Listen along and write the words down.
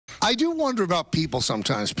I do wonder about people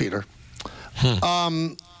sometimes, Peter.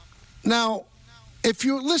 Now, if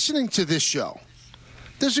you're listening to this show,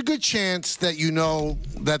 there's a good chance that you know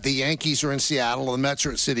that the Yankees are in Seattle and the Mets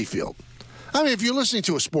are at Citi Field. I mean, if you're listening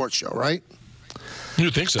to a sports show, right?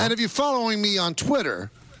 You think so? And if you're following me on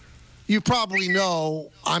Twitter, you probably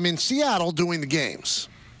know I'm in Seattle doing the games.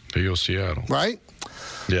 Yo, Seattle. Right?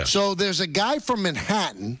 Yeah. So there's a guy from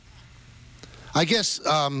Manhattan, I guess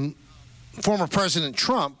former President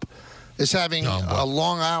Trump is having a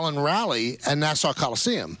Long Island rally at Nassau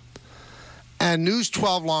Coliseum. And News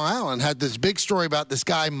 12 Long Island had this big story about this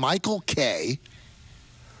guy, Michael K.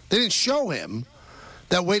 They didn't show him,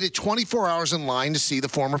 that waited 24 hours in line to see the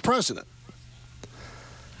former president.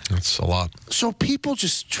 That's a lot. So people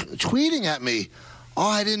just tweeting at me, oh,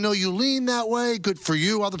 I didn't know you leaned that way. Good for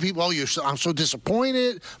you. Other people, I'm so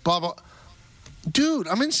disappointed. Blah, blah. Dude,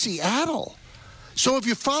 I'm in Seattle. So if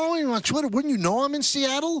you're following me on Twitter, wouldn't you know I'm in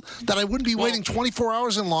Seattle? That I wouldn't be waiting 24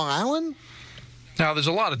 hours in Long Island? Now, there's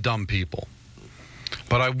a lot of dumb people.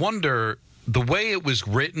 But I wonder, the way it was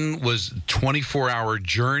written was 24-hour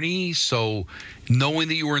journey. So knowing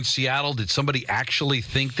that you were in Seattle, did somebody actually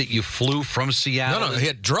think that you flew from Seattle? No, he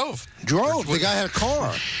had drove. The guy had a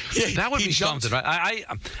car. Yeah, that would be something, right?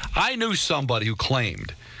 I knew somebody who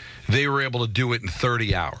claimed they were able to do it in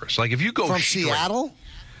 30 hours. Like, if you go from straight, Seattle?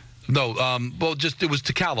 No, well, just it was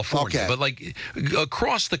to California. Okay. But, like,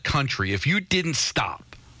 across the country, if you didn't stop,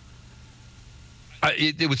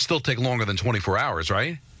 it would still take longer than 24 hours,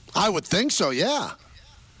 right? I would think so, yeah.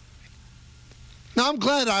 Now, I'm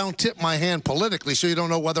glad I don't tip my hand politically, so you don't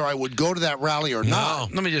know whether I would go to that rally or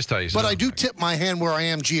not. Let me just tell you But something. I do tip my hand where I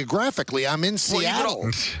am geographically. I'm in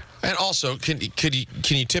Seattle. And also, can you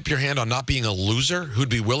tip your hand on not being a loser who'd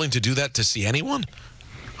be willing to do that to see anyone?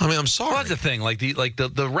 I mean, I'm sorry. Well, that's the thing. Like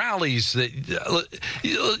the rallies that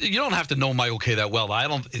you don't have to know Michael K that well.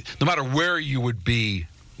 No matter where you would be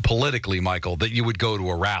politically, Michael, that you would go to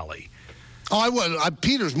a rally. Oh, I would.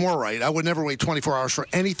 Peter's more right. I would never wait 24 hours for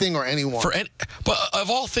anything or anyone. But of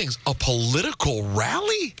all things, a political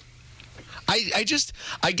rally? I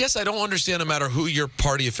guess I don't understand, no matter who your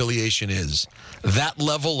party affiliation is, that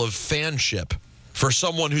level of fanship for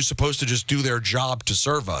someone who's supposed to just do their job to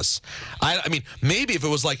serve us. I mean, maybe if it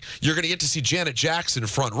was like, you're going to get to see Janet Jackson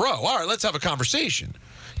front row. All right, let's have a conversation.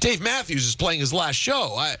 Dave Matthews is playing his last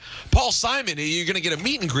show. Paul Simon, you're going to get a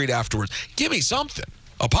meet and greet afterwards. Give me something.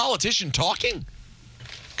 A politician talking?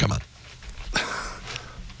 Come on.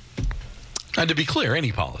 And to be clear,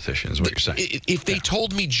 any politician is what you're saying. If they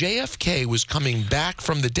told me JFK was coming back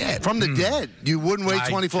from the dead. From the dead, you wouldn't wait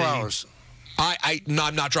 24 hours. No,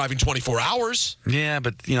 I'm not driving 24 hours. Yeah,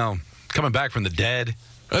 but, coming back from the dead.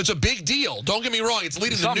 It's a big deal. Don't get me wrong. It's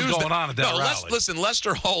leading the news. Something's going on at that rally. Listen,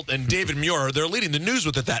 Lester Holt and David Muir, they're leading the news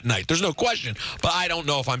with it that night. There's no question. But I don't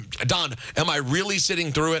know if Don, am I really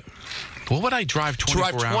sitting through it? What would I drive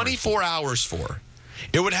 24 hours for?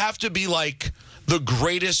 It would have to be like the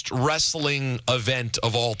greatest wrestling event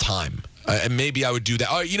of all time. And maybe I would do that.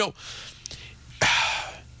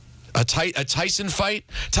 A Tyson fight?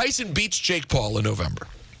 Tyson beats Jake Paul in November.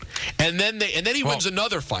 And then he wins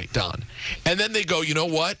another fight, Don. And then they go, you know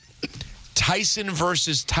what? Tyson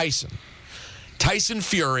versus Tyson. Tyson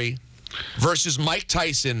Fury versus Mike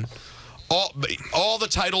Tyson. All the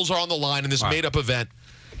titles are on the line in this made-up event.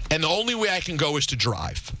 And the only way I can go is to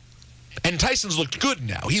drive. And Tyson's looked good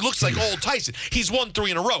now. He looks like old Tyson. He's won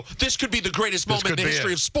 3 in a row. This could be the greatest moment in the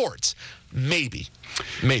history of sports. Maybe.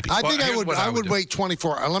 I think I would wait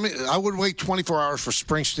 24. I would wait 24 hours for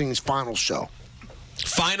Springsteen's final show.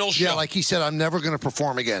 Final show? Yeah, like he said, I'm never going to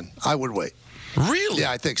perform again. I would wait. Really?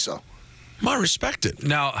 Yeah, I think so. I respect it.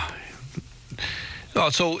 Now,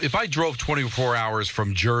 so if I drove 24 hours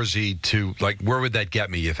from Jersey to, where would that get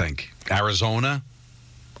me, you think? Arizona?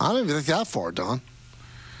 I don't even think that far, Don.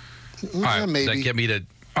 All right, maybe. That get me to.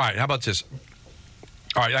 All right, how about this?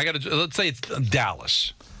 All right, let's say it's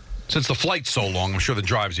Dallas. Since the flight's so long, I'm sure the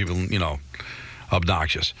drive's even,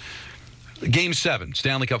 obnoxious. Game 7,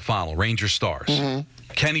 Stanley Cup Final, Rangers Stars. Mm-hmm.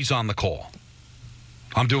 Kenny's on the call.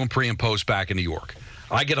 I'm doing pre and post back in New York.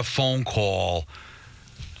 I get a phone call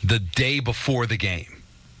the day before the game.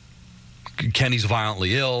 Kenny's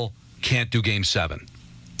violently ill, can't do Game 7.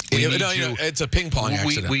 It's a ping pong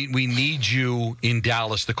accident. We need you in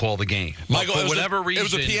Dallas to call the game. Michael, for whatever reason,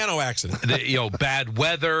 it was a piano accident. Bad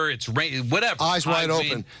weather, it's rain, whatever. Eyes wide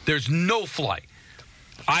open. There's no flight.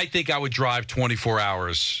 I think I would drive 24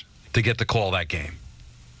 hours to get to call that game.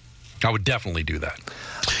 I would definitely do that.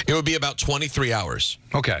 It would be about 23 hours.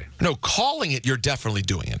 Okay. No, calling it, you're definitely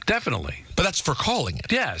doing it. Definitely. But that's for calling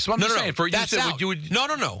it. Yes. Yeah, so I'm just saying. That's out.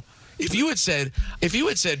 No. if you had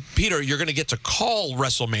said, Peter, you're going to get to call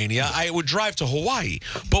WrestleMania, I would drive to Hawaii.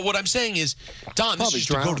 But what I'm saying is, Don, this is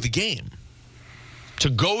just to go to the game. To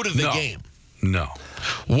go to the game. No.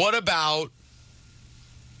 What about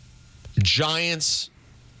Giants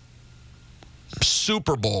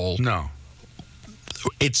Super Bowl? No.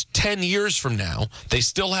 It's 10 years from now. They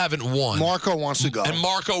still haven't won. Marco wants to go. And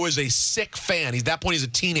Marco is a sick fan. At that point, he's a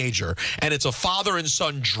teenager. And it's a father and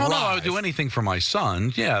son drive. Oh, no, I would do anything for my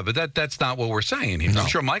son. Yeah, but that's not what we're saying here. No. I'm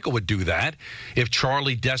sure Michael would do that. If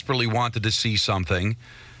Charlie desperately wanted to see something,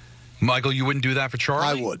 Michael, you wouldn't do that for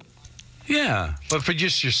Charlie? I would. Yeah, but for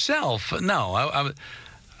just yourself, no.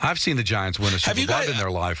 I've seen the Giants win a Super Bowl. I've been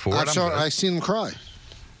there live for it. I've seen them cry.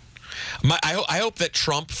 I hope that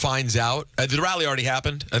Trump finds out. The rally already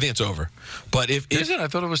happened. I think it's over. But if is it? I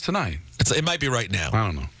thought it was tonight. It might be right now. I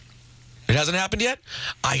don't know. It hasn't happened yet?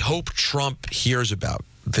 I hope Trump hears about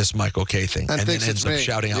this Michael Kay thing and then ends up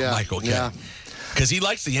shouting out Michael Kay. Because he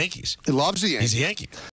likes the Yankees. He loves the Yankees. He's a Yankee.